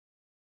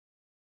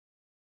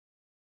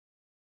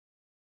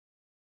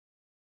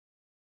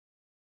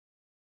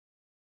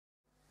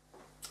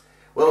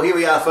Well, here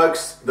we are,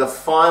 folks, the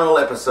final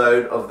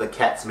episode of the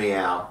Cat's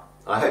Meow.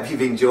 I hope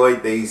you've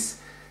enjoyed these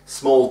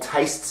small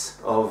tastes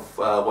of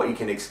what you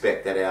can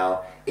expect at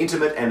our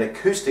intimate and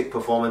acoustic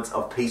performance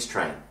of Peace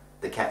Train,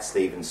 the Cat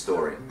Stevens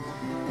story.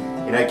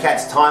 You know,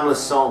 Cat's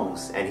timeless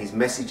songs and his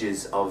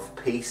messages of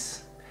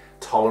peace,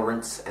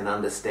 tolerance and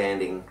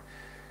understanding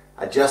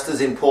are just as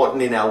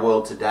important in our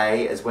world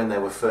today as when they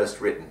were first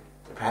written,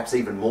 perhaps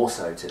even more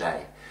so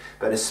today,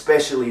 but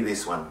especially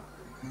this one,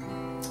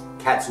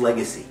 Cat's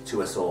legacy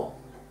to us all.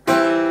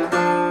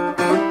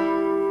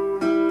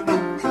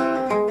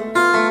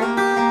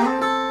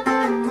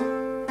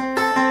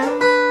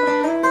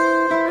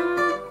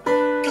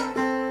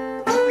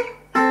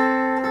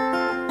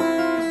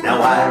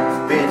 Now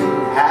I've been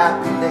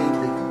happy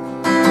lately,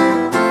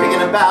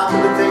 thinking about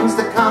the things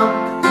to come,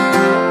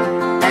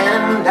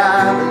 and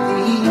I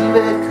believe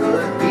it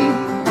could be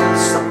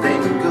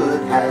something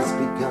good has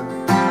begun.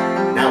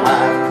 Now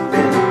I've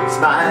been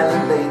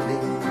smiling lately,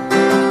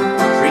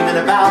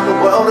 dreaming about the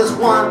world as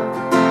one,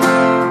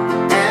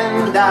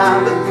 and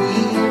I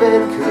believe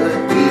it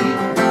could be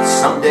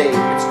someday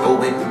it's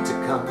going to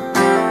come.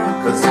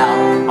 'Cause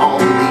out on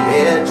the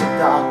edge of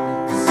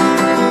darkness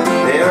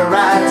there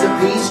rides a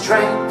peace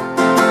train.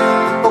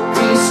 Oh,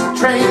 peace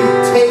train,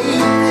 take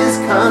this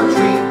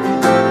country,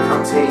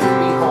 come take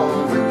me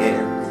home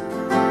again.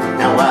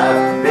 Now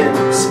I've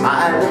been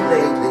smiling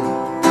lately,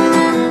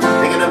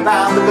 thinking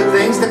about the good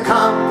things to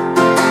come,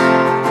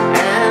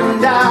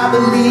 and I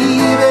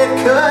believe it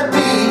could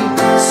be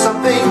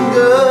something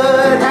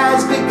good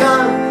has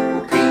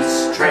begun.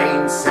 Peace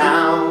train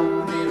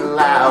sounding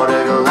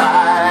louder,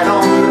 glide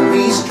on the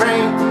peace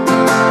train.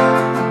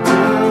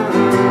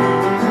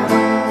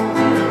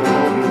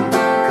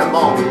 Come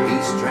on,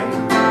 peace train.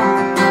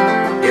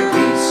 Yeah,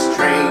 peace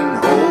train,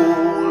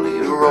 holy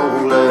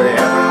roller,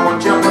 everyone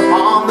jump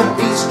upon the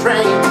peace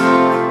train.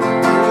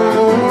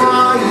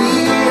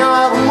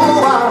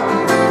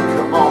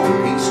 Come on,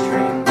 peace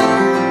train.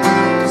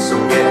 So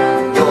get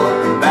your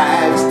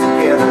bags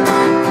together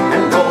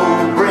and go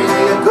bring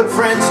your good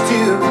friends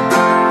too,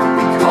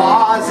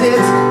 because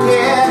it's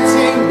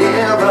getting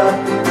nearer,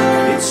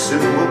 it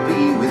soon will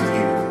be with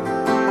you.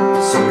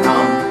 So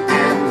come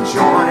and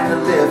join the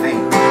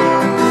living,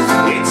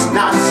 it's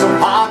not so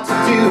hard to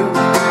do,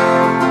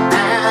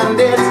 and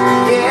it's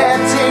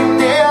getting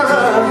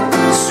nearer,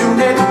 soon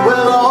it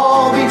will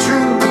all be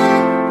true.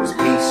 'Cause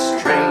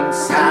peace train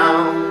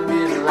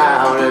sounding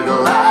louder,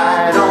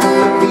 glide on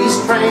the peace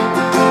train.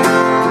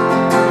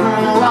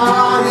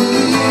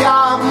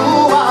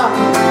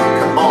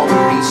 Come on,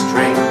 peace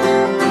train,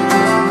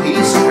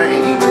 peace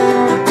train.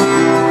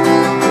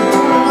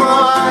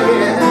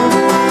 Yeah.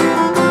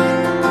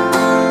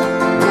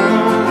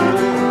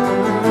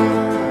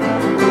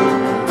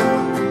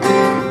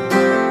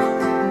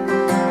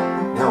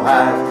 Now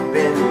I've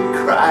been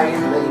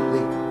crying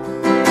lately,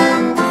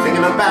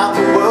 thinking about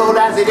the world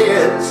as it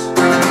is.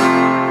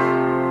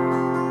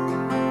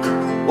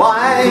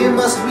 Why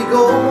must we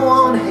go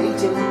on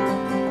hating?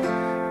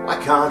 Why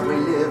can't we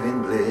live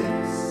in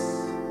bliss?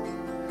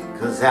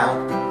 'Cause out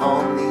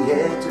on the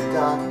edge of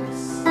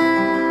darkness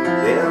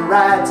there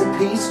rides a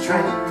peace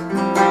train.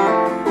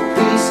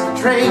 Peace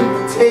train,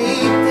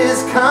 take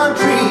this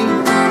country,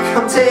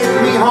 come take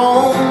me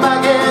home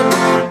again.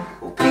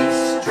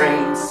 Peace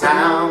train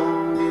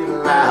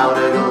sounding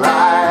louder,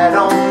 glide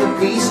on the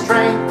peace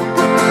train.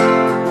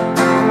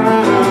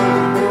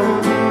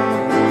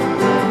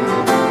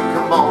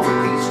 Come on,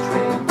 peace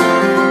train.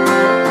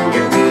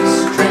 Yeah, peace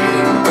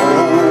train,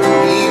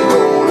 holy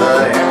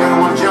roller,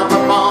 everyone jump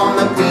up on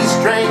the peace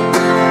train.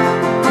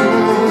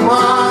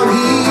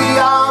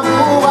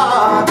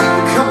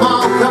 Come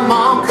on, come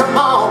on, come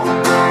on,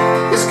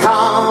 just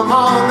come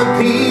on the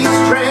peace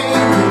train.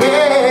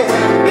 Yeah,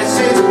 this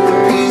is the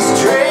peace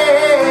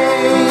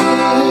train.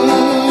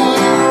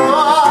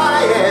 Oh,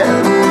 yeah.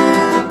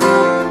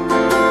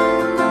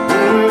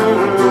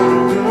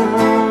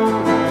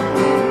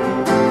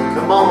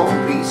 Come on,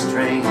 peace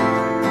train,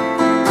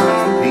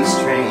 peace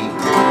train.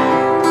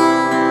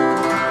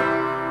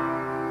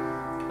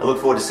 I look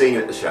forward to seeing you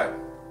at the show.